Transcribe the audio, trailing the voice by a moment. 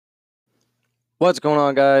What's going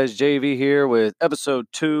on, guys? JV here with episode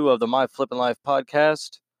 2 of the My Flippin' Life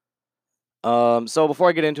podcast. So before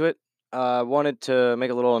I get into it, I wanted to make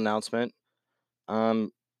a little announcement. I'm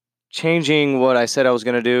changing what I said I was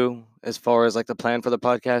going to do as far as like the plan for the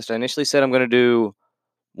podcast. I initially said I'm going to do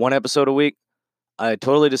one episode a week. I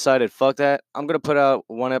totally decided, fuck that. I'm going to put out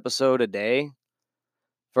one episode a day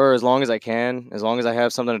for as long as I can. As long as I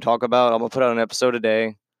have something to talk about, I'm going to put out an episode a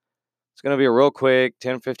day. It's going to be a real quick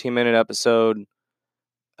 10, 15-minute episode.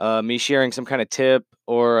 Me sharing some kind of tip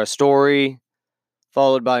or a story,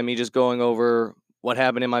 followed by me just going over what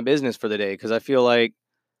happened in my business for the day. Because I feel like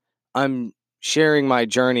I'm sharing my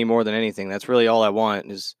journey more than anything. That's really all I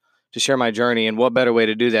want is to share my journey. And what better way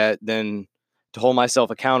to do that than to hold myself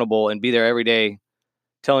accountable and be there every day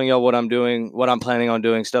telling y'all what I'm doing, what I'm planning on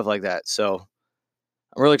doing, stuff like that. So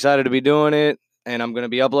I'm really excited to be doing it. And I'm going to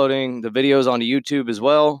be uploading the videos onto YouTube as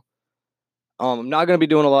well. I'm not going to be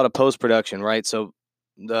doing a lot of post production, right? So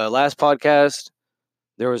the last podcast,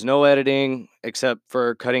 there was no editing except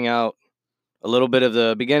for cutting out a little bit of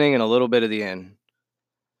the beginning and a little bit of the end.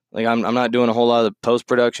 Like I'm not doing a whole lot of post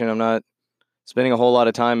production. I'm not spending a whole lot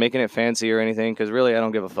of time making it fancy or anything because really I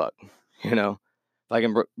don't give a fuck. You know, if I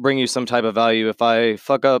can bring you some type of value, if I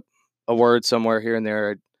fuck up a word somewhere here and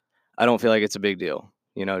there, I don't feel like it's a big deal.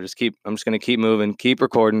 You know, I'm just gonna keep moving, keep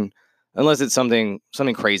recording, unless it's something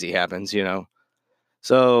crazy happens.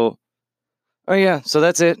 So oh yeah, so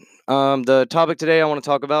that's it. The topic today I want to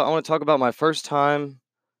talk about my first time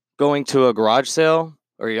going to a garage sale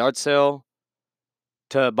or yard sale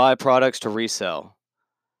to buy products to resell.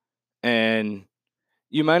 And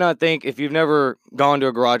you might not think, if you've never gone to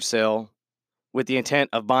a garage sale with the intent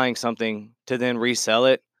of buying something to then resell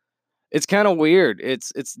it, it's kind of weird.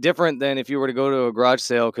 It's different than if you were to go to a garage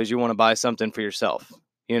sale because you want to buy something for yourself.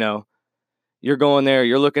 You know, you're going there,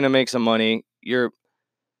 you're looking to make some money.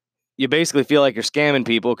 You basically feel like you're scamming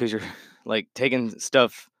people because you're like taking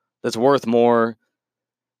stuff that's worth more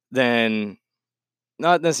than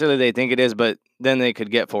not necessarily they think it is, but then they could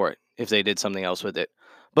get for it if they did something else with it.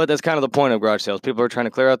 But that's kind of the point of garage sales. People are trying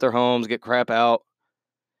to clear out their homes, get crap out.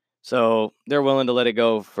 So they're willing to let it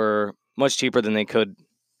go for much cheaper than they could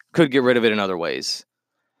get rid of it in other ways.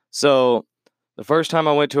 So the first time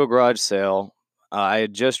I went to a garage sale, I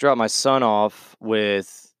had just dropped my son off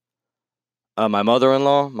with my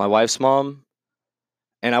mother-in-law, my wife's mom,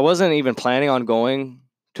 and I wasn't even planning on going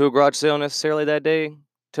to a garage sale necessarily that day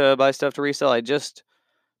to buy stuff to resell. I just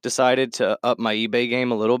decided to up my eBay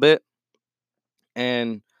game a little bit.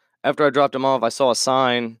 And after I dropped him off, I saw a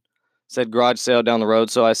sign said garage sale down the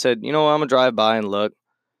road. So I said, you know what, I'm gonna drive by and look.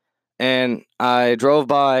 And I drove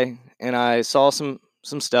by and I saw some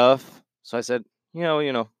stuff. So I said,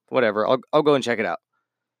 whatever. I'll go and check it out.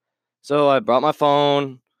 So I brought my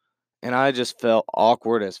phone and I just felt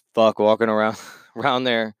awkward as fuck walking around around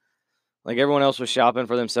there. Like everyone else was shopping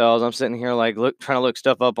for themselves. I'm sitting here like trying to look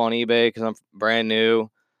stuff up on eBay because I'm brand new,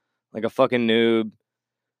 like a fucking noob.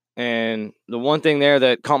 And the one thing there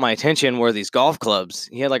that caught my attention were these golf clubs.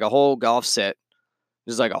 He had like a whole golf set,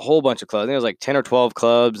 just like a whole bunch of clubs. I think it was like 10 or 12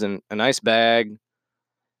 clubs and a nice bag.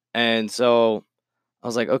 And so I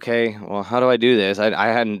was like, okay, well, how do I do this? I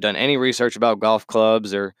hadn't done any research about golf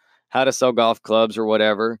clubs or how to sell golf clubs or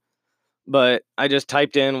whatever. But I just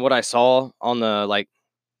typed in what I saw on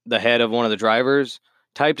the head of one of the drivers,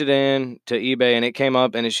 typed it in to eBay, and it came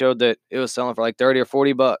up and it showed that it was selling for like 30 or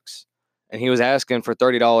 40 bucks. And he was asking for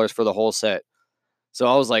 $30 for the whole set. So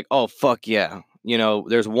I was like, oh, fuck yeah.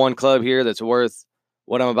 There's one club here that's worth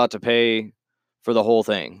what I'm about to pay for the whole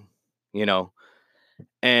thing, you know?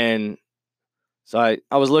 And so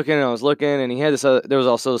I was looking and I was looking, and he had this, there was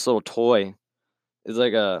also this little toy. It's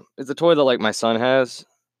a toy that like my son has.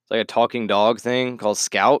 It's like a talking dog thing called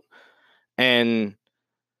Scout. And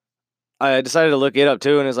I decided to look it up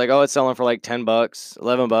too. And it's like, oh, it's selling for like 10 bucks,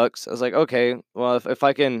 11 bucks. I was like, okay, well, if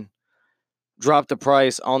I can drop the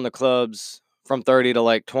price on the clubs from 30 to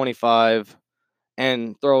like 25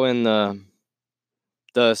 and throw in the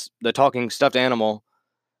talking stuffed animal,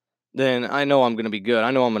 then I know I'm going to be good. I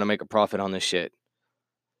know I'm going to make a profit on this shit.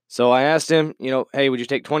 So I asked him, hey, would you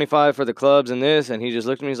take 25 for the clubs and this? And he just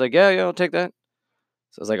looked at me. He's like, yeah, I'll take that.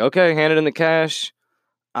 So I was like, okay, handed him the cash.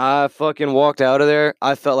 I fucking walked out of there.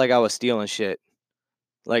 I felt like I was stealing shit.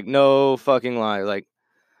 Like, no fucking lie. Like,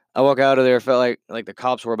 I walk out of there, felt like the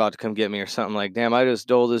cops were about to come get me or something. Like, damn, I just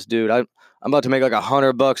stole this dude. I'm about to make like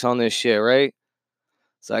 $100 on this shit, right?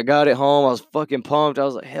 So I got it home. I was fucking pumped. I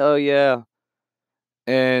was like, hell yeah.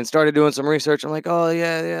 And started doing some research. I'm like, oh,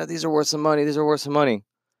 yeah, these are worth some money. These are worth some money.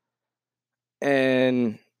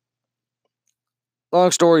 And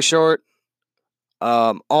long story short,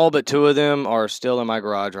 all but two of them are still in my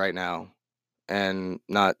garage right now. and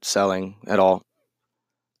not selling at all.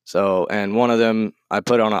 So, and one of them I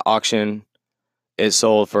put on an auction. It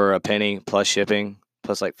sold for a penny plus shipping,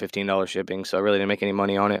 plus like $15 shipping. So I really didn't make any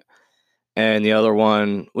money on it. And the other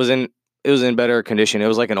one was in better condition. It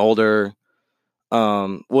was like an older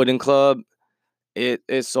wooden club.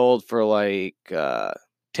 It sold for like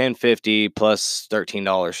 $10.50 plus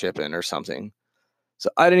 $13 shipping or something. So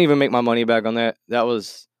I didn't even make my money back on that. That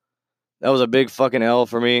was a big fucking L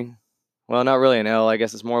for me. Well, not really an L. I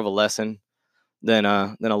guess it's more of a lesson than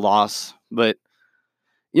a loss. But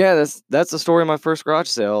yeah, that's the story of my first garage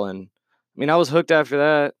sale. And I mean, I was hooked after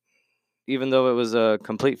that, even though it was a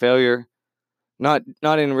complete failure. Not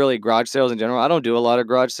in really garage sales in general. I don't do a lot of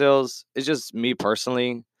garage sales. It's just me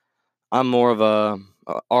personally. I'm more of a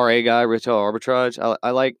RA guy, retail arbitrage. I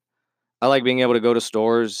like being able to go to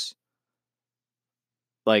stores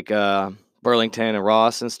like Burlington and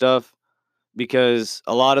Ross and stuff, because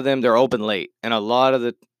a lot of them they're open late, and a lot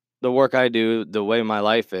of the work I do, the way my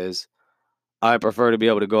life is, I prefer to be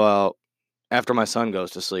able to go out after my son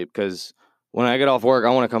goes to sleep, because when I get off work, I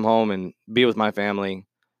want to come home and be with my family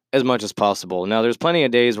as much as possible. Now, there's plenty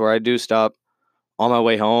of days where I do stop on my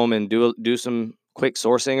way home and do some quick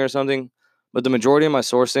sourcing or something, but the majority of my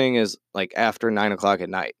sourcing is like after 9 o'clock at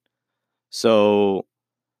night. So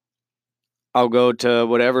I'll go to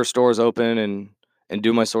whatever stores open and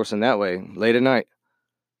do my sourcing that way late at night.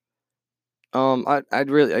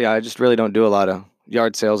 I just really don't do a lot of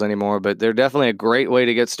yard sales anymore, but they're definitely a great way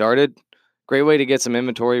to get started. Great way to get some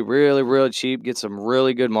inventory really, really cheap, get some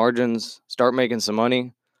really good margins, start making some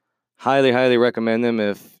money. Highly, highly recommend them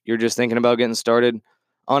if you're just thinking about getting started.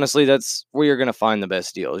 Honestly, that's where you're going to find the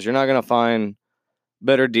best deals. You're not going to find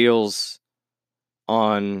better deals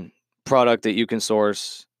on product that you can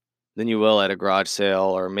source than you will at a garage sale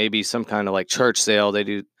or maybe some kind of like church sale. They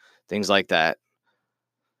do things like that.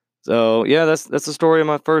 So yeah, that's the story of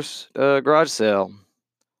my first garage sale.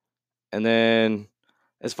 And then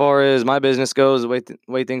as far as my business goes, the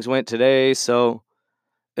way things went today, so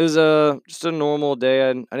it was just a normal day.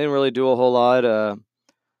 I didn't really do a whole lot.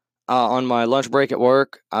 On my lunch break at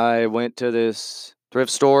work, I went to this thrift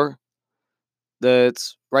store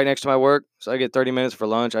that's right next to my work. So I get 30 minutes for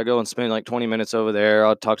lunch. I go and spend like 20 minutes over there.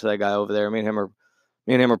 I'll talk to that guy over there. Me and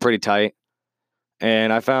him are pretty tight.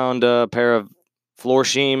 And I found a pair of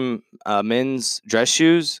Florsheim men's dress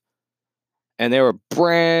shoes, and they were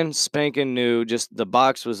brand spanking new. Just the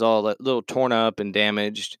box was all a little torn up and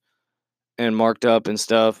damaged and marked up and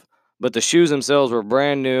stuff. But the shoes themselves were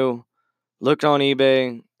brand new. Looked on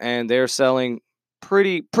eBay, and they're selling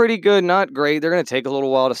pretty good. Not great. They're gonna take a little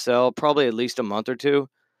while to sell, probably at least a month or two.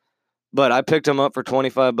 But I picked them up for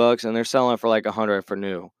 $25, and they're selling for like 100 for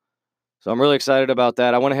new. So I'm really excited about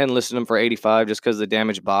that. I went ahead and listed them for 85 just because of the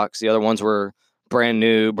damaged box. The other ones were brand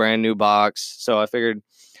new box. So I figured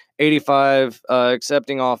 85,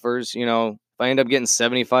 accepting offers. If I end up getting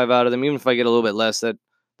 75 out of them, even if I get a little bit less,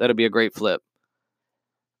 that'd be a great flip.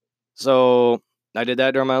 So I did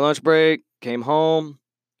that during my lunch break, came home,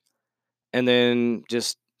 and then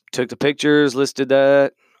just took the pictures, listed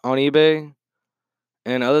that on eBay.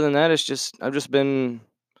 And other than that, I've just been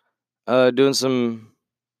doing some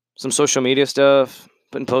social media stuff,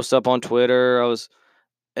 putting posts up on Twitter. I was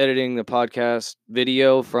editing the podcast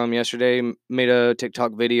video from yesterday, made a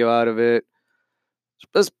TikTok video out of it.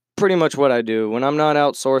 That's pretty much what I do. When I'm not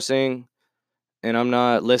outsourcing and I'm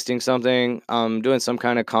not listing something, I'm doing some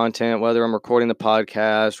kind of content, whether I'm recording the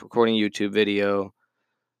podcast, recording YouTube video,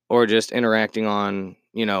 or just interacting on,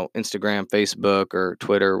 Instagram, Facebook, or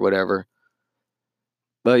Twitter, whatever.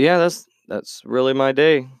 But yeah, that's really my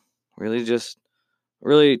day. Really just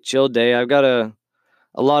really chill day. I've got a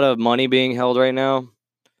lot of money being held right now.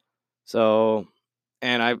 So,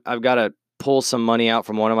 and I've got to pull some money out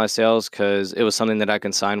from one of my sales because it was something that I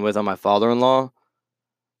can sign with on my father-in-law.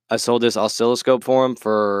 I sold this oscilloscope for him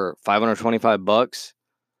for $525,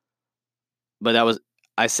 but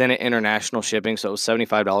I sent it international shipping, so it was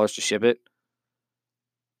 $75 to ship it.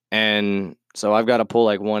 And so I've got to pull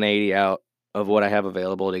like 180 out of what I have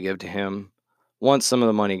available to give to him once some of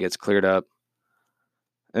the money gets cleared up.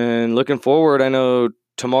 And looking forward, I know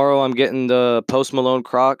tomorrow I'm getting the Post Malone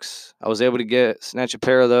Crocs. I was able to snatch a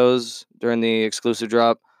pair of those during the exclusive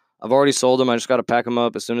drop. I've already sold them. I just got to pack them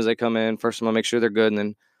up as soon as they come in. First, I'm going to make sure they're good and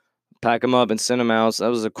then pack them up and send them out. So that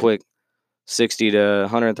was a quick $60 to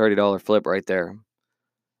 $130 flip right there.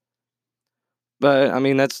 But I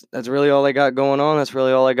mean, that's really all I got going on. That's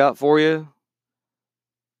really all I got for you.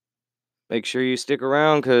 Make sure you stick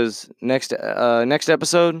around because next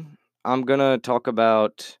episode I'm gonna talk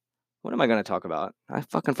about, what am I gonna talk about? I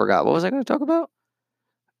fucking forgot. What was I gonna talk about?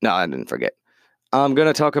 No, I didn't forget. I'm going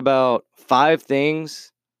to talk about 5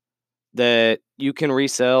 things that you can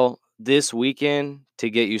resell this weekend to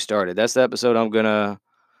get you started. That's the episode I'm going to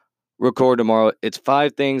record tomorrow. It's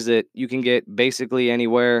 5 things that you can get basically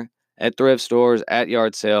anywhere at thrift stores, at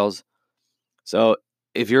yard sales. So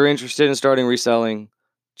if you're interested in starting reselling,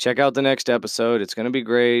 check out the next episode. It's going to be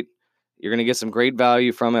great. You're going to get some great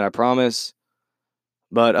value from it, I promise.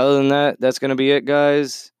 But other than that, that's going to be it,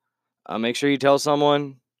 guys. Make sure you tell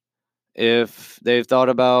someone if they've thought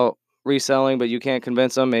about reselling, but you can't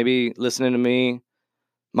convince them. Maybe listening to me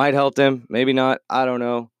might help them. Maybe not. I don't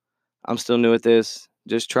know. I'm still new at this.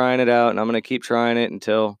 Just trying it out, and I'm going to keep trying it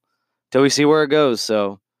until we see where it goes.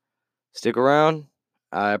 So stick around.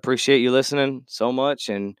 I appreciate you listening so much,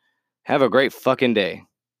 and have a great fucking day.